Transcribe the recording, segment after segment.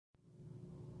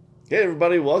Hey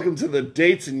everybody, welcome to the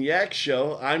Dates and Yak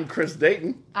Show. I'm Chris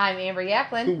Dayton. I'm Amber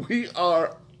Yaklin. We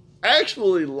are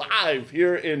actually live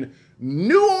here in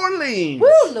New Orleans.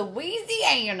 Woo,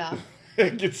 Louisiana.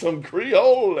 Get some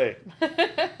Creole.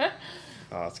 Oh,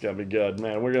 it's going to be good,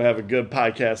 man. We're going to have a good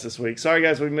podcast this week. Sorry,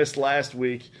 guys, we missed last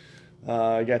week.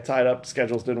 I got tied up.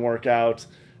 Schedules didn't work out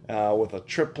with a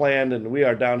trip planned, and we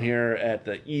are down here at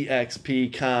the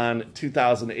EXP Con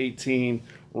 2018,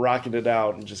 rocking it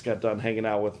out, and just got done hanging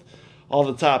out with all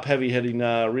the top heavy-hitting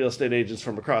real estate agents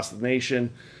from across the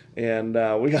nation. And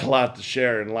we got a lot to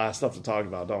share and a lot of stuff to talk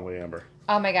about, don't we, Amber?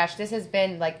 Oh my gosh, this has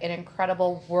been like an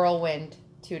incredible whirlwind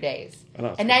 2 days. I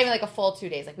know, and not even like a full 2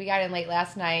 days. Like we got in late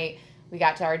last night. We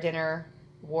got to our dinner,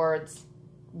 awards,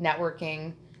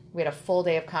 networking. We had a full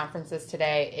day of conferences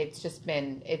today. It's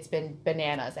been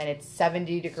bananas. And it's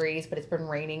 70 degrees, but it's been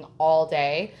raining all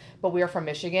day. But we are from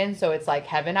Michigan, so it's like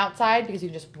heaven outside because you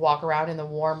can just walk around in the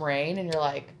warm rain and you're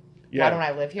like, why don't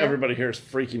I live here? Everybody here is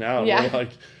freaking out. Yeah. We're like,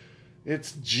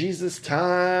 it's Jesus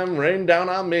time, rain down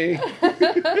on me.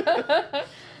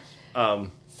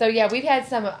 So yeah, we've had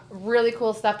some really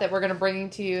cool stuff that we're going to bring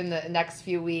to you in the next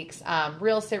few weeks.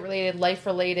 Real estate related, life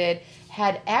related.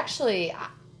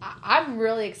 I'm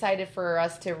really excited for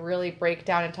us to really break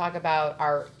down and talk about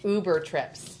our Uber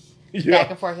trips back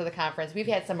and forth to the conference. We've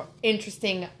had some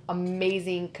interesting,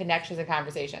 amazing connections and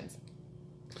conversations.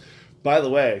 By the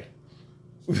way,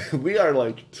 we are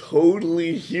like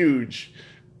totally huge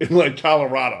in like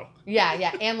Colorado.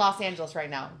 Yeah, and Los Angeles right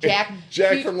now. Jack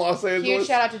from Los Angeles. Huge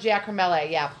shout out to Jack from LA.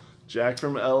 Yeah. Jack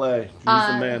from LA. He's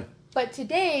the man. But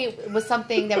today was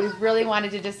something that we really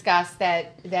wanted to discuss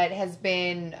that has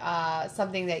been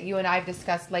something that you and I have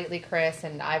discussed lately, Chris,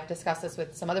 and I've discussed this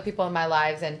with some other people in my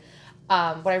lives. And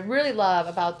what I really love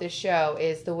about this show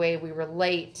is the way we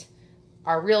relate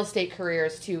our real estate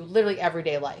careers to literally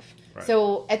everyday life. Right.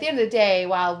 So at the end of the day,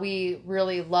 while we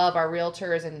really love our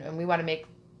realtors and we want to make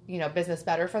business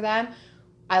better for them,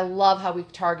 I love how we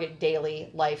target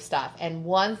daily life stuff. And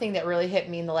one thing that really hit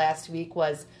me in the last week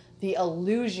was the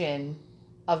illusion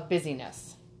of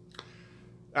busyness.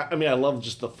 I mean, I love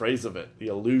just the phrase of it, the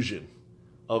illusion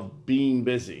of being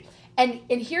busy. And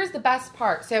here's the best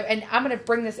part. So, and I'm going to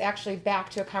bring this actually back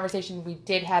to a conversation we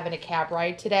did have in a cab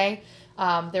ride today.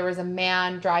 There was a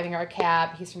man driving our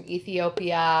cab. He's from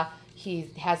Ethiopia.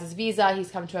 He has his visa. He's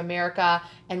come to America.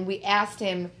 And we asked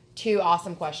him two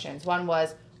awesome questions. One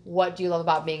was, what do you love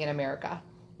about being in America?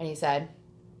 And he said,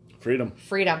 freedom.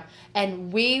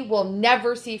 And we will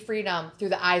never see freedom through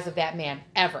the eyes of that man,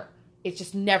 ever. It's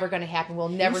just never going to happen. We'll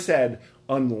never. He said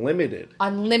unlimited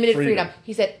freedom.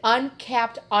 He said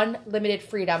uncapped, unlimited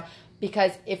freedom.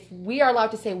 Because if we are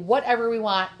allowed to say whatever we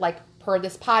want, like per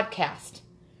this podcast,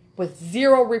 with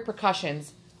zero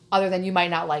repercussions other than you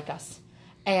might not like us.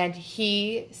 And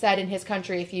he said in his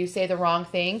country, if you say the wrong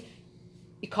thing,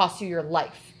 it costs you your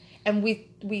life. And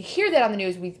we hear that on the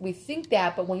news. We think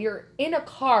that, but when you're in a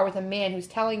car with a man who's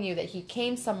telling you that he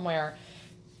came somewhere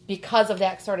because of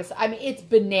that sort of, I mean, it's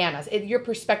bananas. Your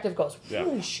perspective goes,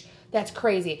 whoosh, that's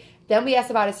crazy. Then we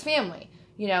asked about his family.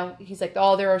 He's like,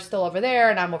 oh, they're still over there,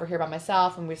 and I'm over here by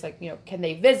myself. And we're just like, can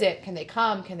they visit? Can they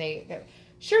come?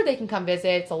 Sure, they can come visit.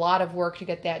 It's a lot of work to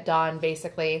get that done,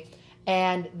 basically.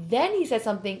 And then he said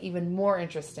something even more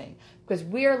interesting, because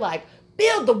we're like,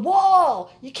 build the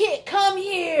wall. You can't come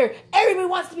here. Everybody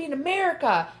wants to be in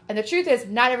America. And the truth is,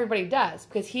 not everybody does.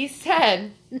 Because he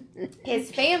said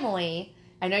his family,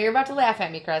 I know you're about to laugh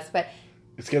at me, Chris, but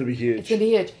it's going to be huge.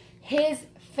 His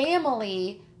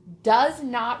family does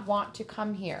not want to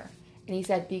come here. And he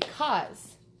said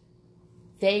because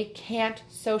they can't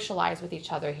socialize with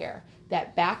each other here.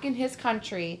 That back in his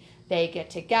country, they get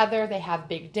together, they have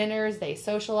big dinners, they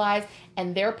socialize,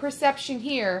 and their perception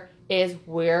here is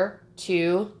we're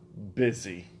too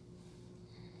busy.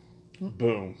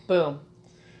 Boom.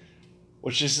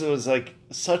 Which just was like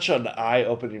such an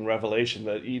eye-opening revelation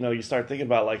that, you start thinking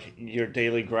about like your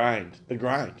daily grind. The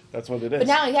grind. That's what it is. But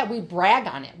not only that, we brag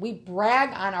on it. We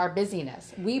brag on our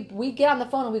busyness. We get on the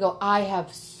phone and we go, I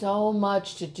have so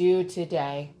much to do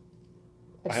today.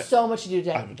 I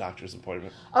have a doctor's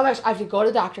appointment. Oh my gosh, I have to go to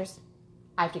the doctor's.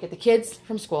 I have to get the kids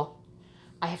from school.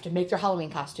 I have to make their Halloween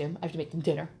costume. I have to make them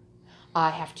dinner. I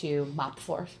have to mop the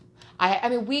floors. I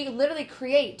mean, we literally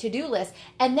create to-do lists,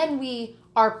 and then we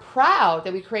are proud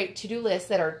that we create to-do lists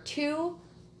that are too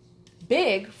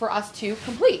big for us to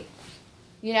complete.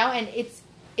 And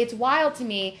it's wild to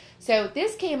me. So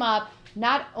this came up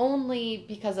not only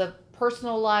because of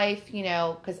personal life,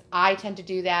 because I tend to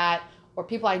do that, or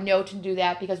people I know to do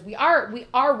that, because we are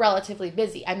relatively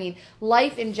busy. I mean,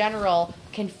 life in general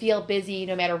can feel busy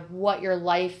no matter what your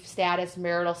life status,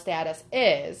 marital status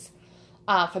is.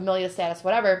 familial status,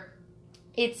 whatever.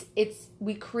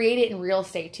 We create it in real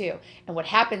estate too. And what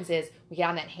happens is we get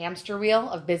on that hamster wheel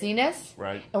of busyness,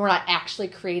 right? And we're not actually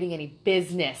creating any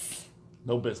business.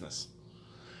 No business.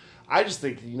 I just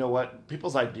think, you know what?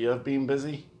 People's idea of being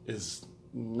busy is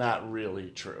not really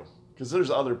true. Because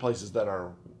there's other places that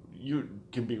you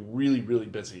can be really, really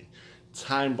busy.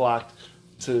 Time blocked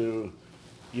to,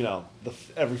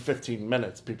 every 15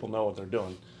 minutes, people know what they're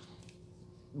doing.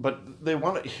 But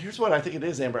here's what I think it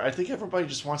is, Amber. I think everybody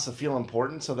just wants to feel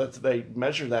important, so that they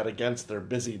measure that against their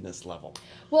busyness level.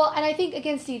 Well, and I think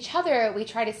against each other, we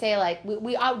try to say, like,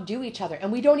 we outdo each other,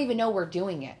 and we don't even know we're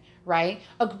doing it, right?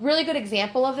 A really good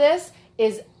example of this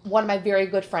is one of my very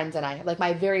good friends and I, like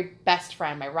my very best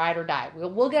friend, my ride or die.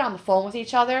 We'll get on the phone with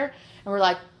each other, and we're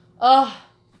like, oh,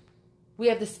 we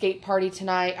have the skate party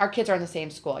tonight. Our kids are in the same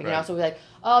school, you know? So we're like,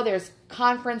 oh, there's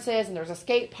conferences and there's a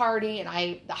skate party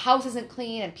and the house isn't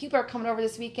clean and people are coming over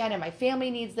this weekend and my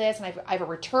family needs this and I have a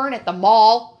return at the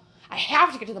mall. I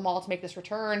have to get to the mall to make this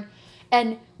return.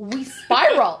 And we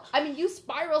spiral. I mean, you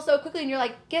spiral so quickly and you're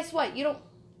like, guess what?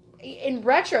 In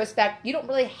retrospect, you don't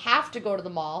really have to go to the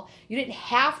mall. You didn't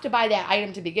have to buy that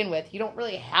item to begin with. You don't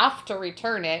really have to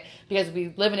return it because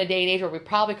we live in a day and age where we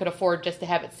probably could afford just to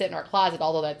have it sit in our closet,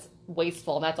 although that's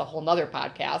wasteful, and that's a whole nother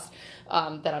podcast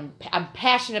that I'm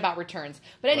passionate about returns.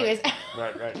 But anyways,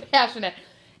 right. Passionate.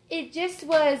 It just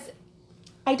was,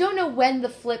 I don't know when the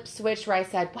flip switched where I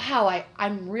said, wow,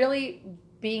 I'm really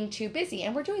being too busy.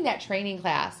 And we're doing that training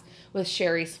class with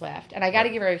Sherry Swift. And I got to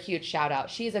give her a huge shout out.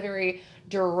 She's a very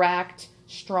direct,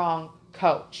 strong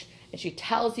coach. And she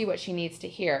tells you what she needs to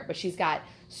hear. But she's got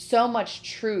so much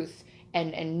truth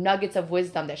and nuggets of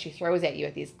wisdom that she throws at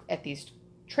you at these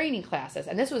training classes.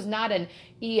 And this was not an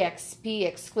EXP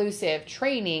exclusive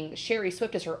training. Sherry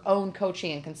Swift is her own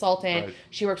coaching and consultant. Right.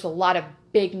 She works with a lot of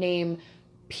big name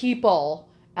people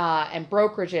and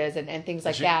brokerages and things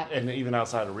like that. And even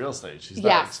outside of real estate. She's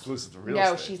not exclusive to real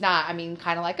estate. No, she's not. I mean,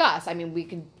 kind of like us. I mean, we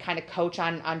can kind of coach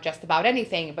on just about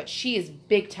anything, but she is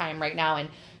big time right now. And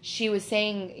she was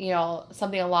saying,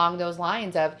 something along those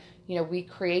lines of, we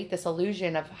create this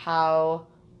illusion of how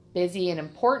busy and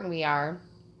important we are.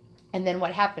 And then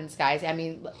what happens, guys? I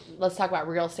mean, let's talk about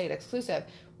real estate exclusive.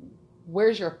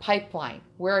 Where's your pipeline?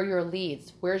 Where are your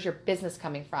leads? Where's your business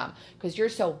coming from? Because you're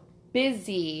so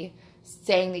busy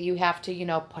saying that you have to,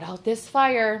 put out this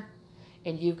fire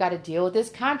and you've got to deal with this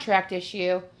contract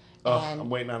issue. I'm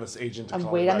waiting on this agent to call me back.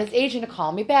 I'm waiting on this agent to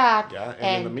call me back. Yeah,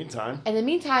 and in the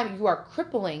meantime, you are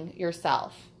crippling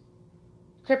yourself.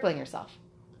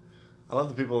 I love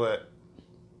the people that,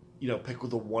 pick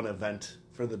the one event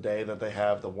for the day that they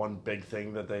have, the one big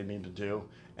thing that they need to do,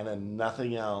 and then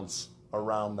nothing else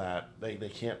around that. They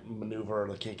can't maneuver,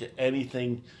 they can't get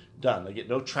anything done. They get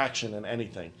no traction in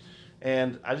anything.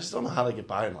 And I just don't know how they get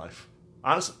by in life.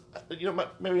 Honestly,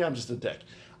 maybe I'm just a dick.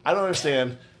 I don't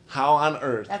understand how on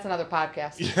earth... That's another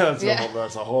podcast. Yeah,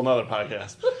 that's a whole nother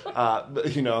podcast.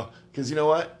 Because you know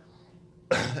what?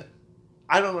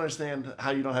 I don't understand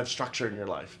how you don't have structure in your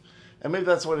life. And maybe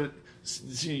that's what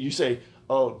you say,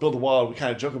 oh, build a wall. We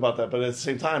kind of joke about that. But at the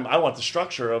same time, I want the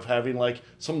structure of having like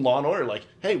some law and order. Like,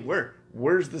 hey,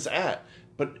 where's this at?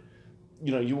 But,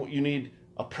 you need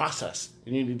a process.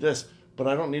 And you need this. But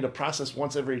I don't need a process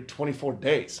once every 24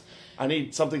 days. I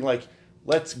need something like,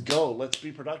 let's go, let's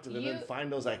be productive, and then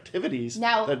find those activities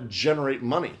that generate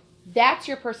money. That's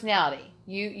your personality.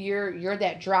 You're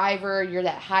that driver, you're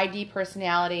that high D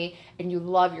personality, and you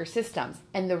love your systems.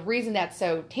 And the reason that's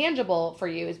so tangible for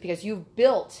you is because you've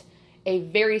built a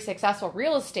very successful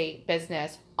real estate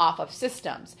business off of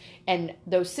systems. And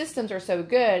those systems are so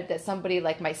good that somebody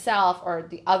like myself or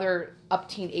the other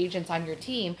up-teen agents on your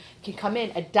team can come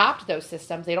in, adopt those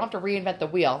systems. They don't have to reinvent the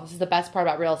wheel. This is the best part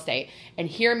about real estate. And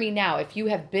hear me now, if you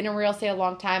have been in real estate a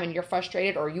long time and you're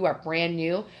frustrated or you are brand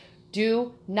new,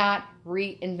 do not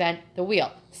reinvent the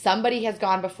wheel. Somebody has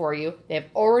gone before you. They've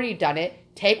already done it.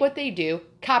 Take what they do,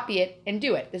 copy it, and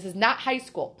do it. This is not high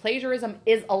school. Plagiarism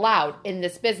is allowed in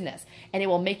this business, and it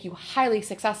will make you highly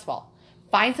successful.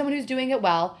 Find someone who's doing it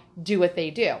well, do what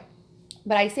they do.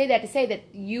 But I say that to say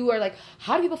that you are like,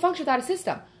 how do people function without a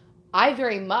system? I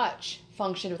very much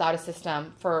functioned without a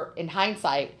system for, in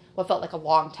hindsight, what felt like a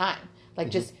long time.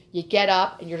 Like just, you get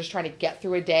up and you're just trying to get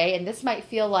through a day, and this might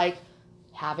feel like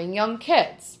having young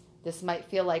kids. This might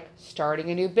feel like starting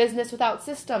a new business without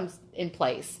systems in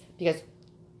place, because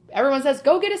everyone says,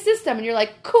 go get a system. And you're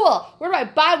like, cool, where do I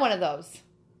buy one of those?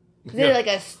 Is it like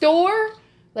a store?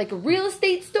 like a real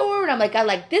estate store, and I'm like, I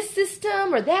like this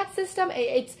system or that system.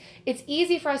 It's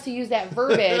easy for us to use that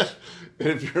verbiage.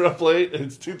 If you're up late and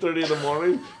it's 2:30 in the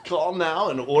morning, call now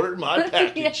and order my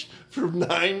package for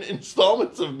 9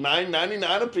 installments of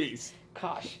 $9.99 a piece.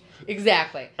 Gosh,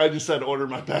 exactly. I just said order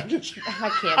my package. I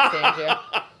can't stand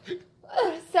you.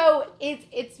 So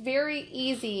it's very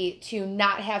easy to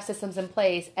not have systems in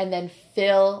place and then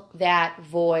fill that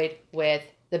void with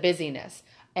the busyness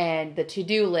and the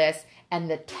to-do list and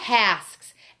the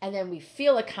tasks. And then we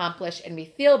feel accomplished and we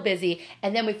feel busy,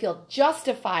 and then we feel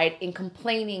justified in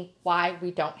complaining why we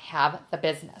don't have the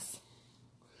business.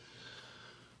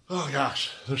 Oh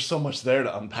gosh, there's so much there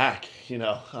to unpack,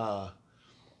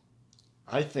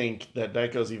 I think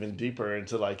that goes even deeper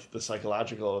into like the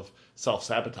psychological of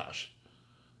self-sabotage.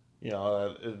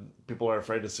 People are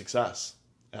afraid of success.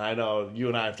 And I know you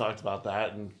and I have talked about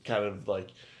that, and kind of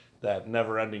like that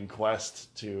never-ending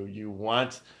quest to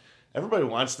everybody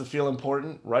wants to feel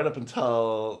important, right up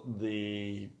until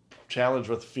the challenge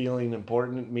with feeling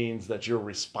important means that you're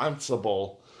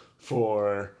responsible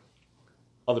for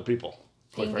other people.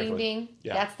 Ding, ding, ding.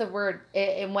 Yeah. That's the word.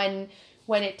 And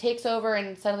when it takes over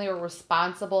and suddenly we're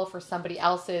responsible for somebody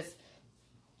else's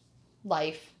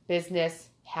life, business,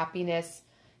 happiness,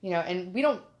 and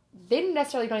they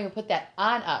necessarily don't even put that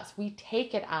on us. We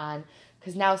take it on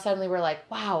because now suddenly we're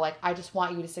like, wow, like I just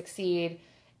want you to succeed.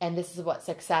 And this is what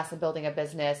success in building a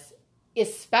business,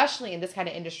 especially in this kind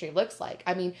of industry, looks like.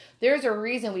 I mean, there's a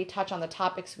reason we touch on the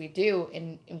topics we do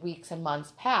in weeks and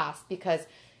months past, because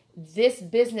this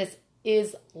business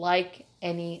is like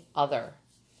any other.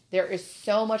 There is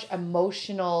so much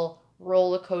emotional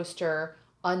roller coaster,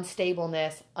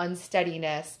 unstableness,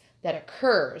 unsteadiness that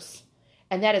occurs.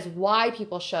 And that is why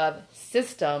people shove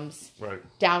systems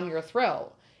down your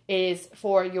throat. It is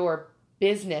for your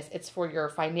business, it's for your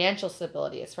financial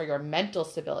stability, it's for your mental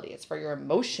stability, it's for your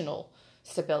emotional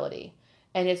stability.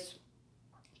 And it's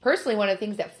personally one of the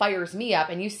things that fires me up,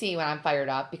 and you see when I'm fired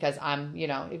up, because I'm,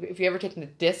 if you're ever taking the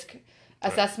DISC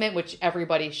assessment, which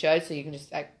everybody should, so you can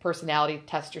just personality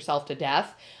test yourself to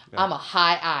death. Yeah. I'm a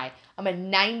high I. I'm a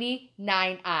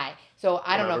 99 I. So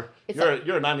I don't know.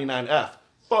 You're a 99F.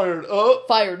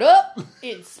 Fired up,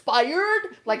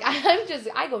 inspired. Like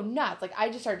I go nuts. Like I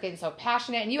just start getting so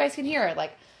passionate, and you guys can hear it.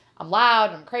 Like I'm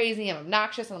loud, I'm crazy, I'm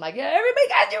obnoxious, and I'm like, yeah, everybody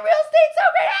got to do real estate so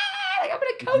great. Like I'm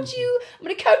gonna coach you. I'm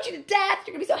gonna coach you to death.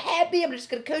 You're gonna be so happy. I'm just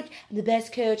gonna coach. I'm the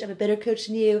best coach. I'm a better coach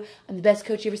than you. I'm the best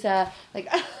coach you ever saw. Like.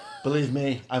 Believe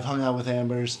me, I've hung out with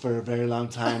Amber's for a very long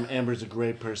time. Amber's a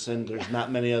great person. There's not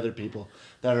many other people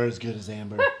that are as good as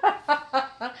Amber.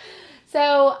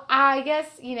 So I guess,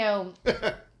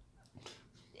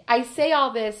 I say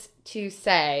all this to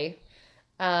say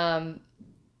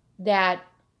that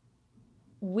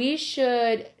we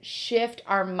should shift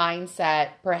our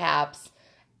mindset perhaps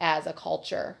as a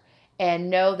culture and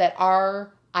know that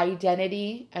our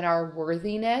identity and our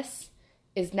worthiness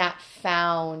is not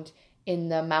found in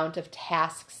the amount of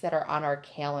tasks that are on our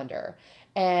calendar.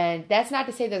 And that's not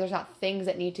to say that there's not things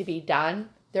that need to be done.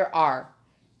 There are.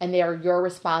 And they are your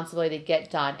responsibility to get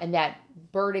done. And that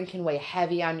burden can weigh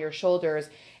heavy on your shoulders,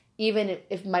 even if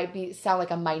it might sound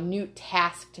like a minute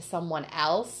task to someone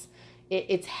else.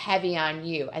 It's heavy on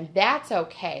you. And that's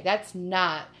okay. This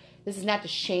is not to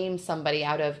shame somebody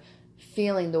out of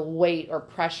feeling the weight or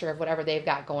pressure of whatever they've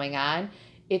got going on.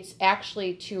 It's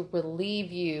actually to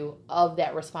relieve you of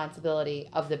that responsibility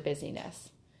of the busyness.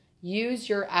 Use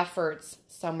your efforts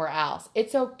somewhere else.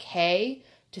 It's okay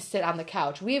to sit on the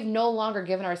couch. We have no longer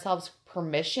given ourselves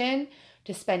permission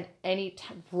to spend any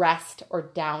rest or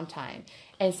downtime.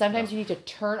 And sometimes you need to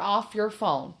turn off your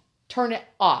phone. Turn it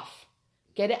off.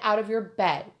 Get it out of your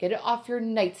bed. Get it off your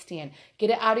nightstand. Get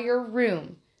it out of your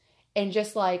room. And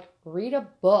just read a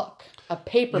book, a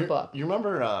paper book. You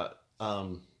remember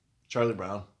Charlie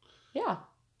Brown? Yeah.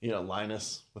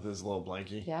 Linus with his little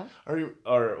blankie. Yeah.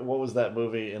 Or what was that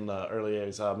movie in the early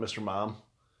 80s? Mr. Mom.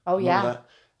 Oh, yeah. That?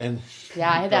 And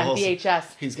yeah, I had that on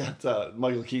VHS. He's got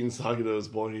Michael Keaton's talking to his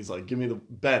boy, and he's like, "Give me the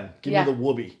Ben. Give me the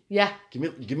whoopee. Yeah.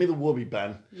 Give me the whoopee,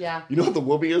 Ben. Yeah. You know what the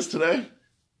whoopee is today?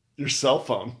 Your cell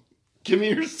phone. Give me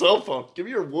your cell phone. Give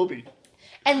me your whoopee."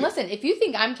 And listen, if you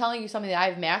think I'm telling you something that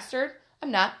I've mastered,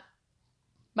 I'm not.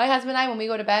 My husband and I, when we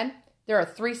go to bed, there are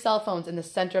 3 cell phones in the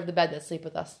center of the bed that sleep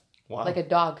with us. Wow. Like a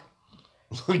dog.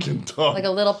 Like a dog. Like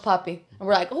a little puppy. And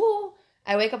we're like, oh,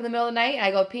 I wake up in the middle of the night and I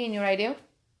go pee, and you know what I do?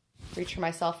 Reach for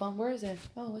my cell phone. Where is it?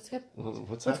 Oh, what's good?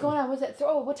 What's going on? What's it?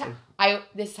 Oh, what time?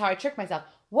 This is how I trick myself.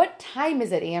 What time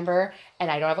is it, Amber?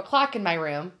 And I don't have a clock in my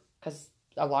room because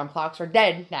alarm clocks are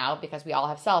dead now because we all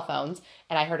have cell phones.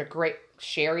 And I heard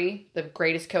Sherry, the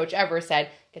greatest coach ever, said,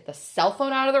 get the cell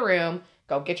phone out of the room,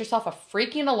 go get yourself a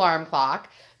freaking alarm clock.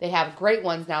 They have great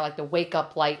ones now, like the wake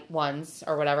up light ones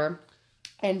or whatever.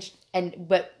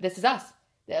 But this is us.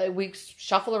 We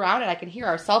shuffle around and I can hear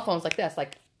our cell phones like this,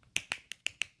 like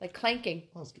clanking.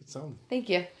 Oh, that's good sound. Thank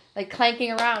you. Like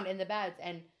clanking around in the beds,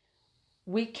 and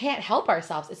we can't help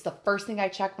ourselves. It's the first thing I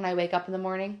check when I wake up in the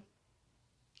morning.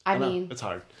 I mean, it's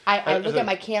hard. I look at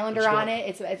my calendar on it.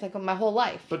 It's like my whole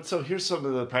life. But so here's some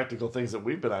of the practical things that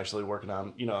we've been actually working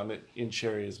on. You know, and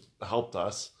Sherry has helped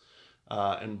us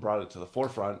and brought it to the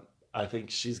forefront. I think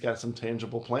she's got some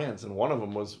tangible plans, and one of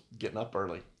them was getting up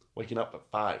early, waking up at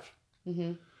 5.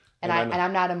 Mm-hmm. And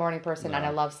I'm not a morning person, and I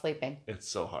love sleeping. It's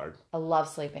so hard. I love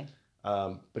sleeping.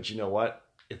 But you know what?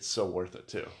 It's so worth it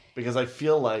too, because I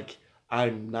feel like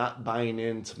I'm not buying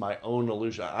into my own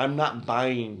illusion. I'm not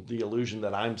buying the illusion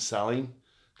that I'm selling,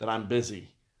 that I'm busy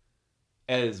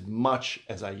as much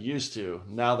as I used to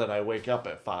now that I wake up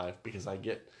at 5, because I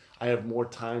have more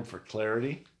time for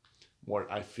clarity.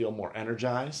 I feel more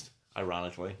energized,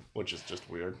 ironically, which is just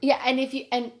weird. Yeah, and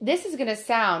this is going to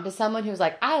sound to someone who's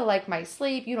like, I like my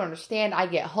sleep. You don't understand. I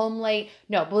get home late.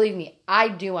 No, believe me, I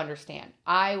do understand.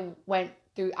 I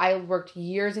worked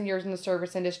years and years in the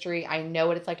service industry. I know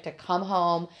what it's like to come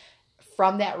home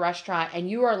from that restaurant and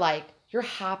you're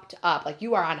hopped up. Like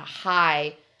you are on a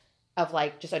high of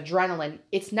like just adrenaline.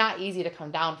 It's not easy to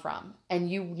come down from. And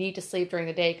you need to sleep during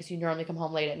the day because you normally come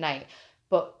home late at night.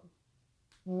 But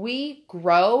we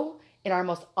grow in our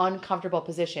most uncomfortable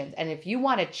positions. And if you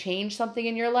want to change something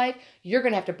in your life, you're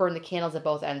going to have to burn the candles at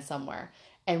both ends somewhere.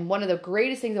 And one of the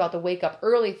greatest things about the wake up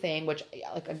early thing, which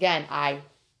like, again, I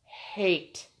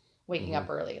hate waking up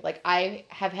early. Like I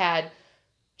have had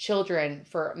children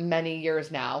for many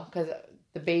years now because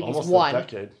the baby's almost one. A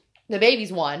decade. The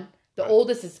baby's 1. The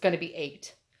oldest is going to be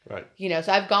 8. Right. You know,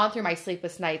 so I've gone through my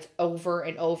sleepless nights over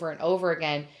and over and over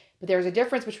again. But there's a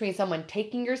difference between someone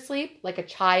taking your sleep, like a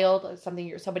child,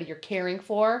 somebody you're caring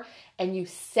for, and you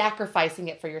sacrificing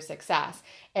it for your success.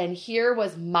 And here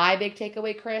was my big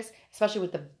takeaway, Chris, especially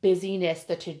with the busyness,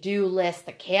 the to-do list,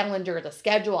 the calendar, the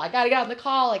schedule. I got to get on the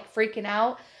call, like freaking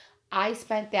out. I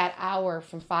spent that hour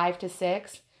from 5 to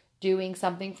 6 doing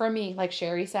something for me, like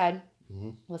Sherry said.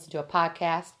 Listen to a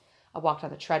podcast. I walked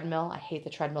on the treadmill. I hate the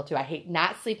treadmill too. I hate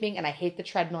not sleeping and I hate the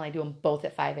treadmill. I do them both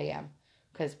at 5 a.m.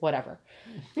 because whatever.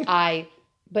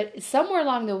 But somewhere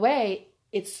along the way,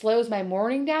 it slows my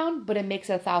morning down, but it makes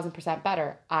it 1,000%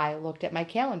 better. I looked at my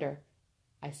calendar.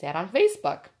 I sat on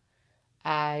Facebook.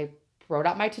 I wrote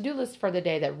out my to-do list for the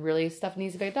day that really stuff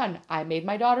needs to get done. I made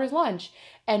my daughter's lunch.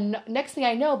 And next thing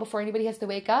I know, before anybody has to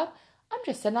wake up, I'm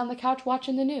just sitting on the couch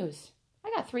watching the news.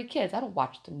 I got 3 kids. I don't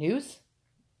watch the news.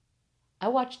 I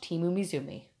watch Timu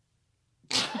Mizumi.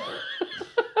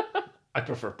 I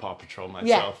prefer Paw Patrol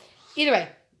myself. Yeah. Either way.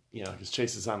 You know, because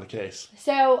Chase is on the case.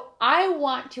 So I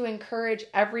want to encourage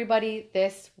everybody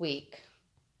this week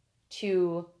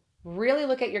to really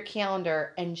look at your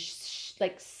calendar and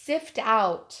sift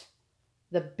out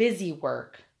the busy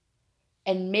work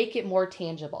and make it more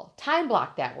tangible. Time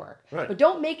block that work. Right. But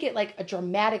don't make it like a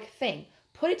dramatic thing.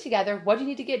 Put it together. What do you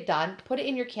need to get done? Put it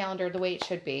in your calendar the way it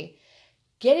should be.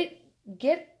 Get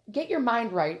your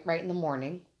mind right in the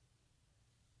morning.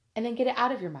 And then get it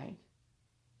out of your mind.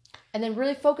 And then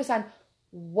really focus on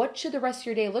what should the rest of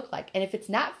your day look like. And if it's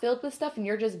not filled with stuff and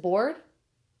you're just bored,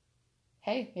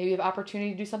 hey, maybe you have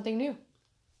opportunity to do something new.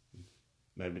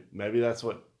 Maybe that's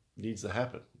what needs to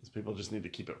happen. Is people just need to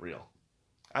keep it real.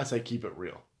 I say keep it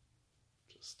real.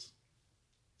 Just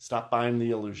stop buying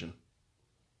the illusion.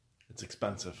 It's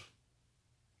expensive.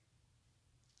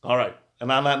 All right.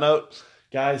 And on that note,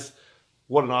 guys,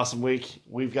 what an awesome week.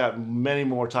 We've got many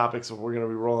more topics that we're going to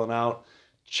be rolling out.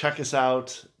 Check us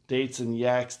out,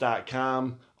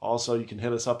 datesandyaks.com. Also, you can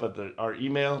hit us up at our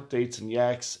email,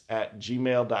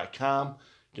 datesandyaks@gmail.com.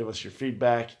 Give us your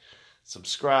feedback.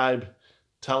 Subscribe.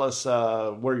 Tell us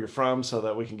where you're from so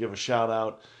that we can give a shout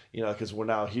out, you know, because we're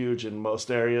now huge in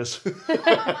most areas.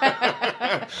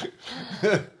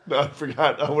 No, I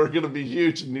forgot. Oh, we're going to be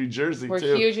huge in New Jersey, too.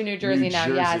 We're huge in New Jersey now,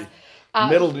 yes.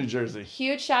 Middle New Jersey.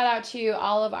 Huge shout out to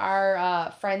all of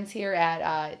our friends here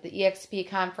at the EXP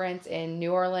conference in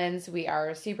New Orleans. We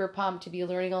are super pumped to be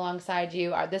learning alongside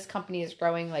you. This company is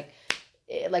growing like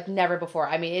never before.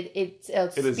 I mean, it's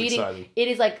speeding. Exciting. It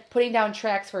is like putting down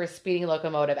tracks for a speeding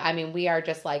locomotive. I mean, we are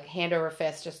just like hand over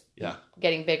fist, just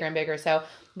getting bigger and bigger. So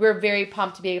we're very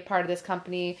pumped to be a part of this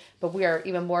company, but we are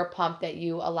even more pumped that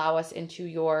you allow us into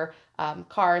your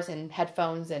cars and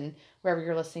headphones and wherever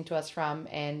you're listening to us from,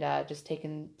 and just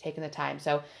taking the time.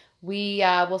 So we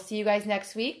will see you guys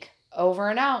next week. Over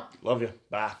and out. Love you.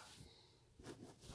 Bye.